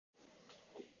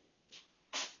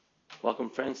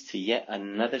Welcome, friends, to yet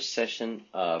another session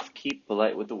of Keep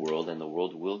Polite with the World, and the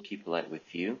world will keep polite with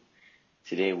you.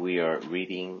 Today we are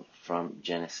reading from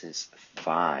Genesis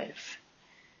 5.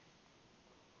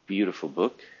 Beautiful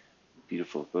book,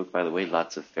 by the way,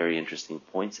 lots of very interesting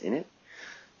points in it.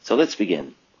 So let's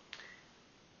begin.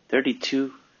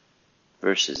 32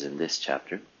 verses in this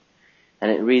chapter,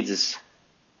 and it reads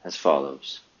as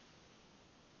follows.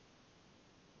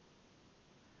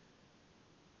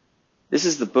 This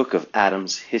is the book of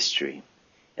Adam's history.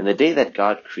 In the day that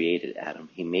God created Adam,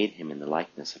 he made him in the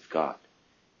likeness of God.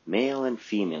 Male and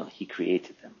female he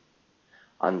created them.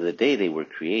 On the day they were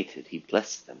created, he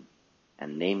blessed them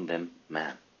and named them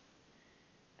man.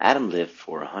 Adam lived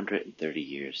for 130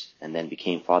 years and then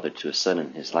became father to a son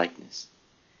in his likeness,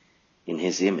 in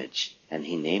his image, and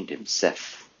he named him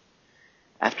Seth.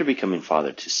 After becoming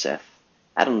father to Seth,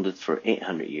 Adam lived for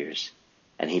 800 years,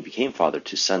 and he became father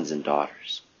to sons and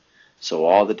daughters. So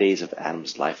all the days of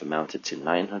Adam's life amounted to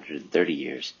 930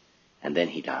 years, and then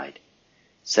he died.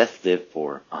 Seth lived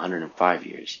for 105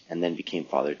 years, and then became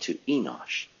father to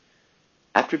Enosh.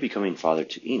 After becoming father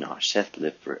to Enosh, Seth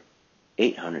lived for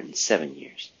 807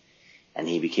 years, and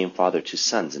he became father to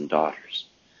sons and daughters.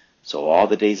 So all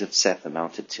the days of Seth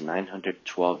amounted to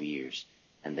 912 years,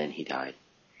 and then he died.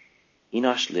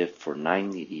 Enosh lived for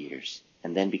 90 years,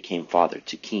 and then became father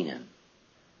to Kenan.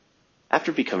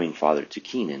 After becoming father to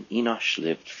Kenan, Enosh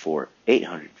lived for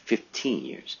 815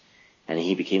 years, and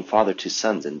he became father to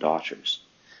sons and daughters.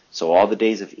 So all the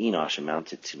days of Enosh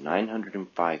amounted to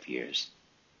 905 years,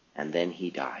 and then he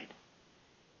died.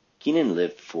 Kenan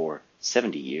lived for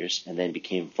 70 years, and then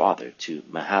became father to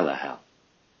Mahalalel.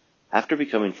 After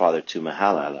becoming father to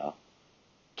Mahalalel,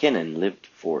 Kenan lived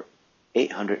for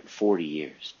 840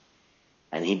 years,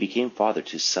 and he became father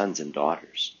to sons and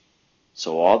daughters.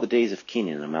 So all the days of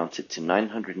Kenan amounted to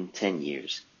 910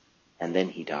 years, and then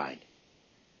he died.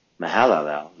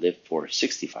 Mahalalel lived for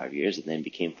 65 years and then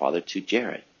became father to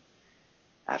Jared.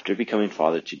 After becoming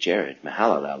father to Jared,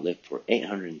 Mahalalel lived for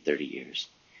 830 years,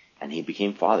 and he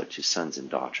became father to sons and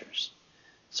daughters.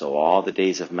 So all the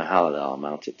days of Mahalalel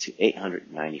amounted to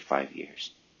 895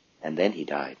 years, and then he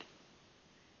died.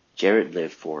 Jared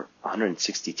lived for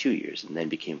 162 years and then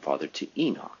became father to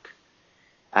Enoch.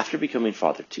 After becoming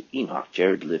father to Enoch,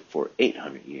 Jared lived for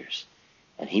 800 years,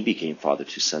 and he became father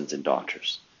to sons and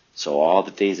daughters. So all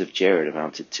the days of Jared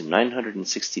amounted to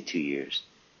 962 years,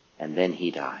 and then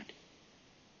he died.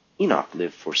 Enoch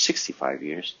lived for 65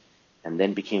 years, and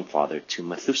then became father to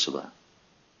Methuselah.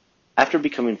 After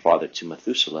becoming father to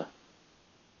Methuselah,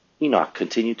 Enoch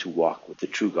continued to walk with the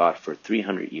true God for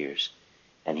 300 years,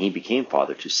 and he became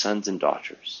father to sons and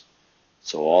daughters.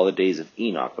 So all the days of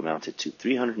Enoch amounted to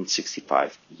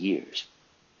 365 years.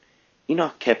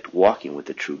 Enoch kept walking with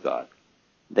the true God.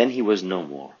 Then he was no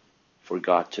more, for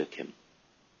God took him.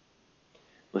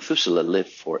 Methuselah lived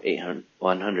for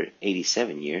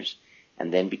 187 years,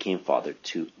 and then became father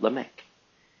to Lamech.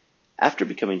 After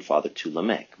becoming father to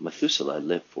Lamech, Methuselah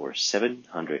lived for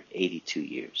 782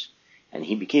 years, and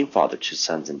he became father to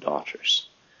sons and daughters.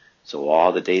 So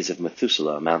all the days of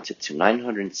Methuselah amounted to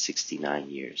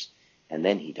 969 years, and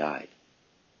then he died.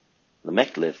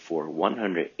 Lamech lived for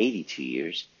 182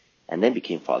 years, and then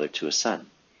became father to a son.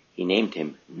 He named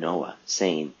him Noah,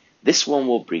 saying, "This one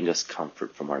will bring us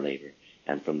comfort from our labor,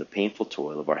 and from the painful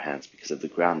toil of our hands because of the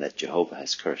ground that Jehovah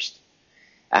has cursed."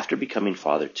 After becoming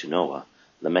father to Noah,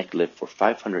 Lamech lived for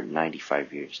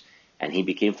 595 years, and he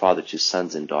became father to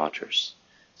sons and daughters.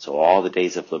 So all the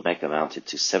days of Lamech amounted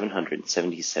to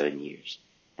 777 years,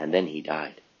 and then he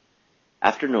died.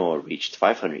 After Noah reached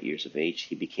 500 years of age,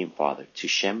 he became father to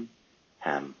Shem,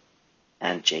 Ham,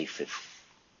 and Japheth.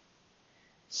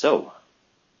 So,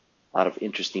 a lot of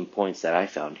interesting points that I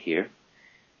found here,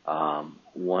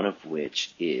 one of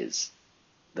which is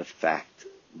the fact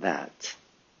that,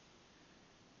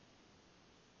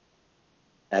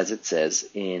 as it says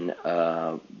in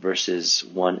verses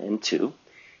 1 and 2,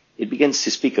 it begins to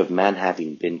speak of man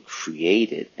having been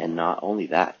created, and not only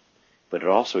that, but it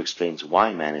also explains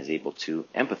why man is able to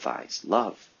empathize,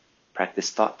 love, practice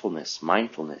thoughtfulness,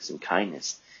 mindfulness, and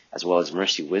kindness, as well as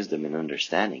mercy, wisdom, and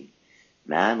understanding.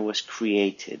 Man was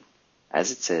created,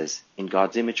 as it says, in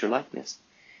God's image or likeness.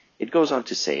 It goes on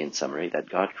to say, in summary, that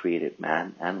God created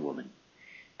man and woman,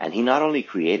 and he not only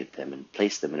created them and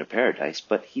placed them in a paradise,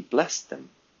 but he blessed them.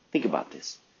 Think about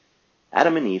this.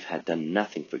 Adam and Eve had done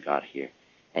nothing for God here,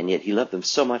 and yet he loved them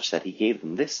so much that he gave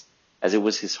them this, as it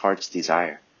was his heart's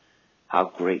desire. How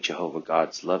great Jehovah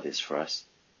God's love is for us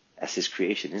as his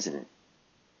creation, isn't it?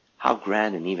 How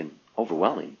grand and even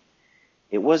overwhelming.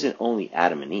 It wasn't only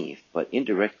Adam and Eve, but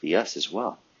indirectly us as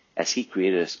well. as he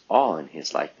created us all in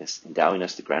his likeness, endowing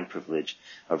us the grand privilege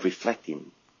of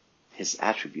reflecting his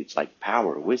attributes like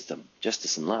power, wisdom,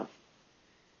 justice, and love.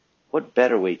 What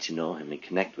better way to know him and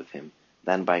connect with him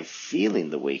than by feeling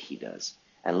the way he does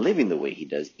and living the way he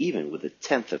does, even with a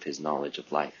tenth of his knowledge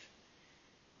of life?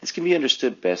 This can be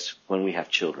understood best when we have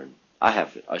children. I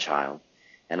have a child,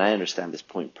 and I understand this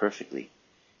point perfectly.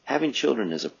 Having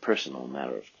children is a personal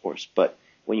matter, of course, but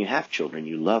when you have children,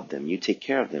 you love them, you take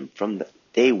care of them from the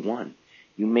day one.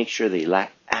 You make sure they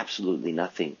lack absolutely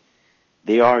nothing.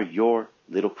 They are your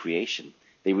little creation.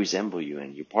 They resemble you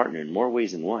and your partner in more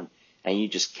ways than one, and you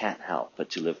just can't help but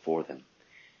to live for them.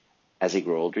 As they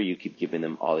grow older, you keep giving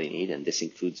them all they need, and this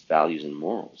includes values and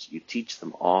morals. You teach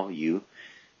them all you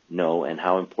know and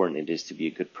how important it is to be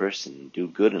a good person and do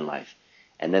good in life.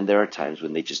 And then there are times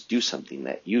when they just do something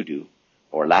that you do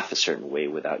or laugh a certain way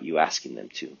without you asking them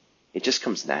to. It just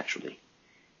comes naturally.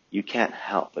 You can't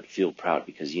help but feel proud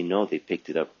because you know they picked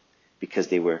it up because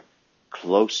they were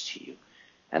close to you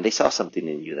and they saw something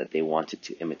in you that they wanted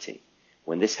to imitate.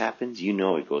 When this happens, you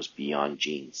know it goes beyond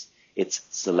genes. It's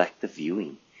selective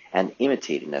viewing and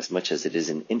imitating as much as it is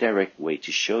an indirect way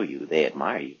to show you they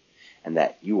admire you and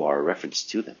that you are a reference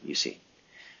to them, you see.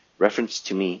 Reference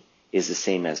to me is the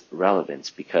same as relevance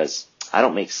because I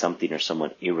don't make something or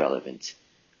someone irrelevant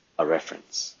a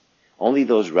reference. Only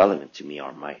those relevant to me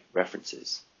are my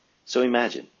references. So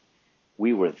imagine,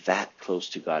 we were that close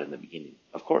to God in the beginning.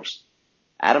 Of course,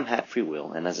 Adam had free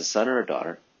will, and as a son or a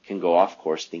daughter can go off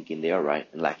course thinking they are right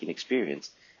and lacking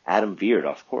experience, Adam veered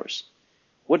off course.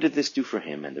 What did this do for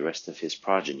him and the rest of his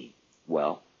progeny?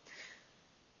 Well,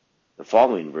 the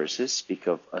following verses speak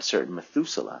of a certain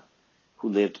Methuselah who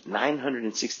lived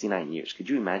 969 years. Could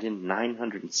you imagine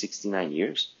 969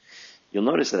 years? You'll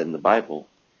notice that in the Bible,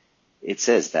 it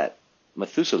says that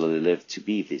Methuselah lived to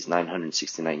be these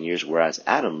 969 years, whereas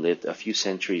Adam lived a few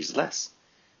centuries less,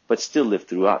 but still lived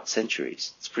throughout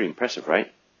centuries. It's pretty impressive,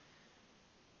 right?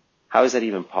 How is that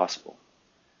even possible?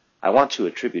 I want to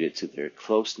attribute it to their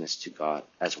closeness to God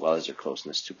as well as their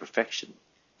closeness to perfection.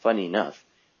 Funny enough,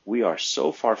 we are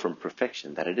so far from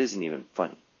perfection that it isn't even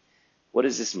funny. What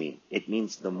does this mean? It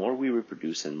means the more we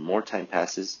reproduce and more time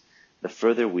passes, the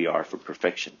further we are from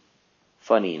perfection.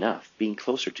 Funny enough, being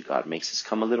closer to God makes us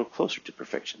come a little closer to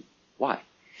perfection. Why?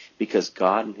 Because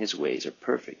God and his ways are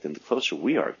perfect, and the closer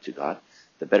we are to God,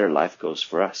 the better life goes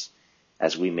for us.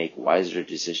 As we make wiser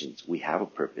decisions, we have a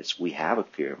purpose, we have a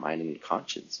clear mind and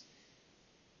conscience.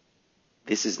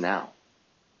 This is now,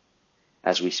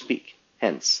 as we speak,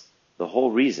 hence the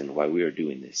whole reason why we are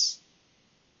doing this.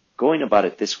 Going about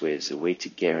it this way is a way to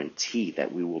guarantee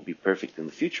that we will be perfect in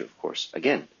the future, of course.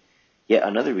 Again, yet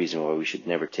another reason why we should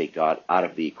never take God out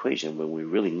of the equation when we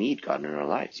really need God in our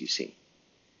lives, you see.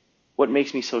 What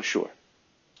makes me so sure?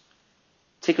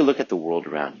 Take a look at the world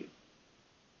around you.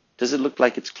 Does it look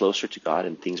like it's closer to God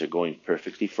and things are going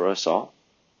perfectly for us all?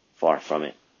 Far from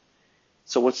it.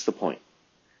 So what's the point?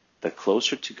 The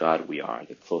closer to God we are,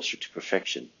 the closer to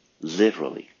perfection,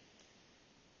 literally.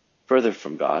 Further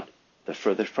from God, the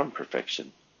further from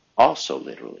perfection, also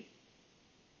literally.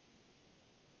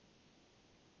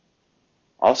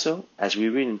 Also, as we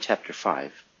read in chapter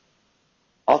 5,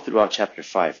 all throughout chapter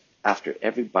 5, after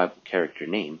every Bible character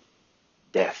name,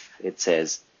 death, it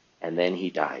says, and then he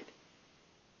died.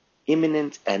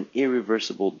 Imminent and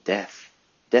irreversible death.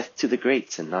 Death to the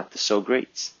greats and not the so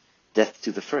greats. Death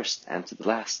to the first and to the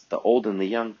last, the old and the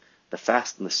young, the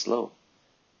fast and the slow.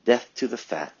 Death to the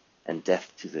fat and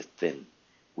death to the thin.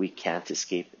 We can't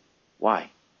escape it. Why?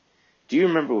 Do you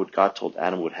remember what God told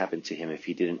Adam would happen to him if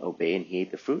he didn't obey and he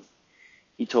ate the fruit?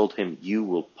 He told him, you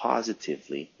will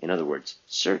positively, in other words,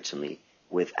 certainly,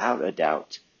 without a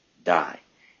doubt, die.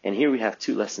 And here we have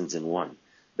two lessons in one.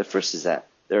 The first is that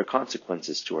there are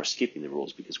consequences to our skipping the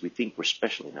rules because we think we're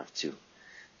special enough to.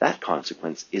 That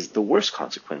consequence is the worst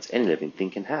consequence any living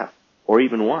thing can have, or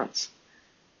even wants.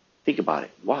 Think about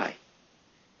it. Why?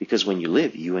 Because when you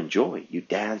live, you enjoy, you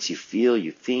dance, you feel,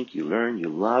 you think, you learn, you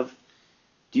love.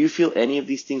 Do you feel any of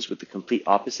these things with the complete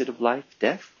opposite of life,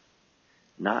 death?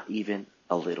 Not even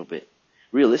a little bit.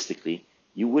 Realistically,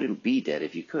 you wouldn't be dead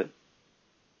if you could.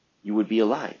 You would be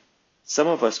alive. Some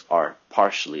of us are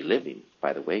partially living,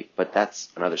 by the way, but that's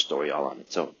another story all on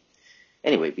its own.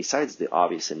 Anyway, besides the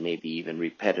obvious and maybe even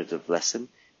repetitive lesson,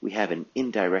 we have an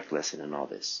indirect lesson in all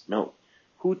this. Note,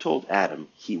 who told Adam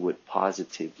he would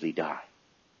positively die?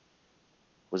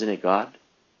 Wasn't it God?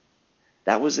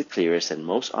 That was the clearest and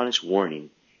most honest warning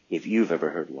if you've ever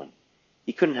heard one.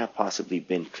 He couldn't have possibly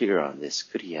been clearer on this,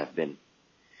 could he have been?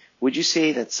 Would you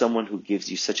say that someone who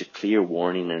gives you such a clear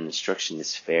warning and instruction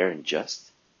is fair and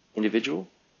just individual?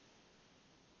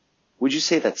 Would you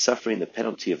say that suffering the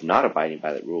penalty of not abiding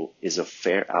by that rule is a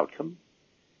fair outcome?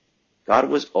 God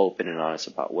was open and honest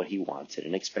about what he wanted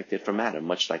and expected from Adam,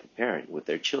 much like a parent with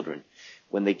their children,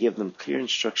 when they give them clear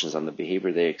instructions on the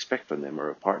behavior they expect from them, or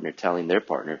a partner telling their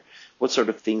partner what sort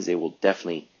of things they will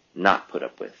definitely not put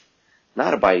up with.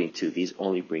 Not abiding to these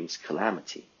only brings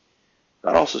calamity.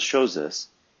 God also shows us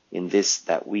in this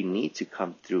that we need to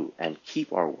come through and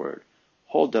keep our word,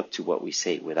 hold up to what we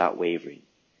say without wavering.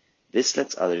 This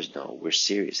lets others know we're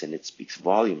serious, and it speaks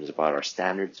volumes about our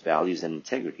standards, values, and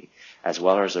integrity, as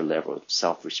well as our level of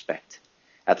self-respect.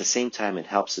 At the same time, it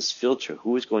helps us filter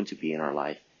who is going to be in our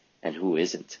life and who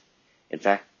isn't. In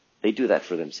fact, they do that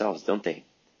for themselves, don't they?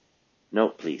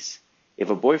 Note, please, if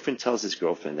a boyfriend tells his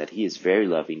girlfriend that he is very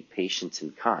loving, patient,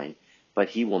 and kind, but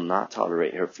he will not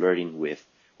tolerate her flirting with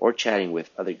or chatting with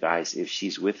other guys if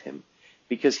she's with him,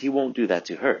 because he won't do that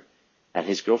to her, and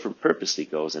his girlfriend purposely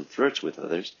goes and flirts with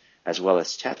others, as well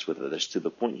as chats with others, to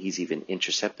the point he's even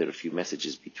intercepted a few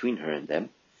messages between her and them,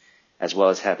 as well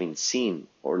as having seen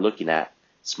or looking at,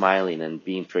 smiling and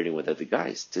being flirting with other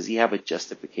guys. Does he have a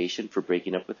justification for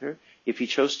breaking up with her if he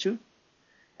chose to?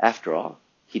 After all,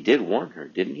 he did warn her,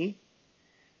 didn't he?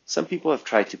 Some people have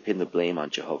tried to pin the blame on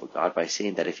Jehovah God by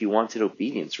saying that if he wanted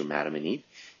obedience from Adam and Eve,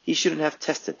 he shouldn't have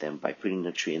tested them by putting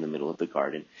a tree in the middle of the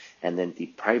garden and then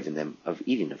depriving them of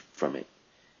eating from it.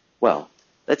 Well,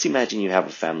 let's imagine you have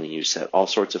a family and you set all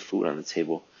sorts of food on the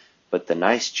table, but the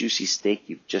nice juicy steak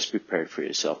you've just prepared for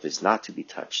yourself is not to be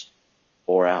touched,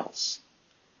 or else.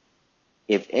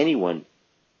 If anyone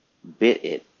bit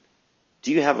it,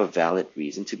 do you have a valid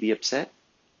reason to be upset?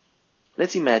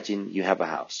 Let's imagine you have a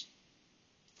house,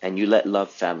 and you let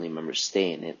loved family members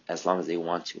stay in it as long as they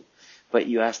want to, but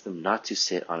you ask them not to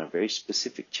sit on a very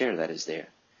specific chair that is there.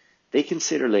 They can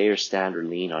sit or lay or stand or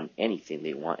lean on anything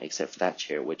they want except for that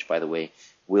chair, which, by the way,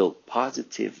 will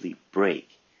positively break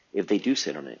if they do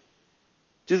sit on it.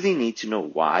 Do they need to know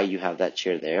why you have that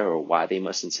chair there or why they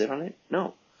mustn't sit on it?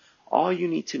 No. All you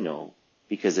need to know,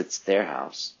 because it's their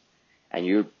house and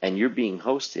you're being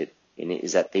hosted in it,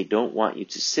 is that they don't want you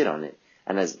to sit on it,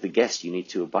 and as the guest you need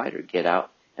to abide or get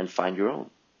out and find your own.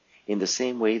 In the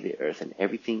same way, the earth and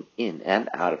everything in and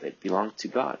out of it belong to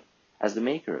God as the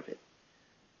maker of it.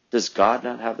 Does God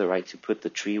not have the right to put the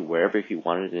tree wherever he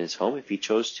wanted in his home if he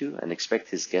chose to, and expect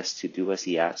his guests to do as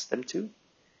he asked them to?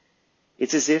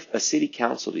 It's as if a city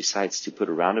council decides to put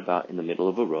a roundabout in the middle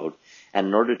of a road, and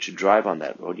in order to drive on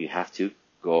that road, you have to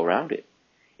go around it.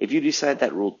 If you decide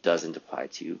that rule doesn't apply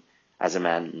to you, as a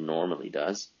man normally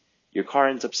does, your car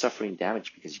ends up suffering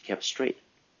damage because you kept straight.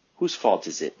 Whose fault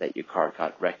is it that your car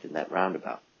got wrecked in that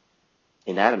roundabout?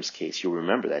 In Adam's case, you'll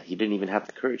remember that he didn't even have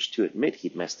the courage to admit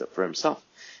he'd messed up for himself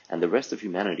and the rest of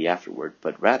humanity afterward,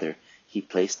 but rather he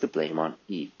placed the blame on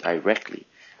Eve directly,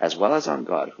 as well as on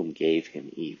God, whom gave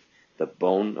him Eve, the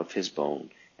bone of his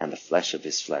bone and the flesh of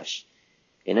his flesh.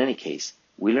 In any case,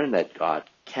 we learn that God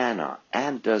cannot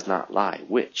and does not lie,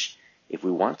 which, if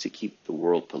we want to keep the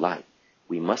world polite,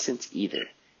 we mustn't either,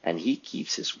 and he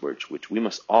keeps his words, which we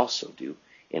must also do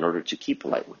in order to keep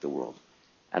polite with the world,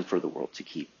 and for the world to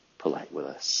keep polite with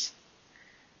us.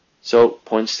 So,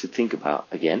 points to think about,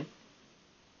 again,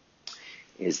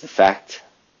 is the fact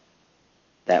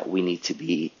that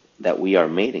we are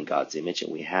made in God's image,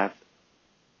 and we have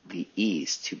the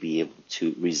ease to be able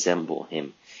to resemble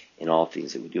him in all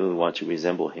things that we do. We want to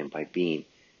resemble him by being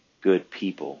good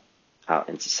people out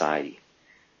in society.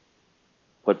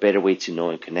 What better way to know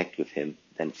and connect with him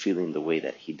than feeling the way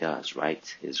that he does,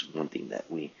 right? Is one thing that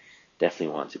we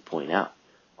definitely want to point out.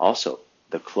 Also,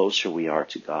 the closer we are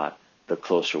to God, the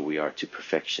closer we are to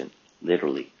perfection,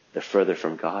 literally. The further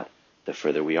from God, the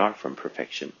further we are from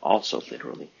perfection, also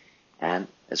literally. And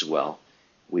as well,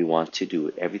 we want to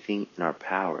do everything in our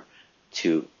power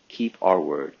to keep our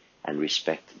word and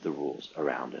respect the rules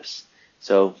around us.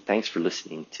 So, thanks for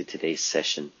listening to today's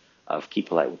session of Keep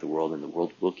Polite with the World, and the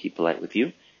world will keep polite with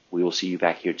you. We will see you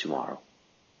back here tomorrow.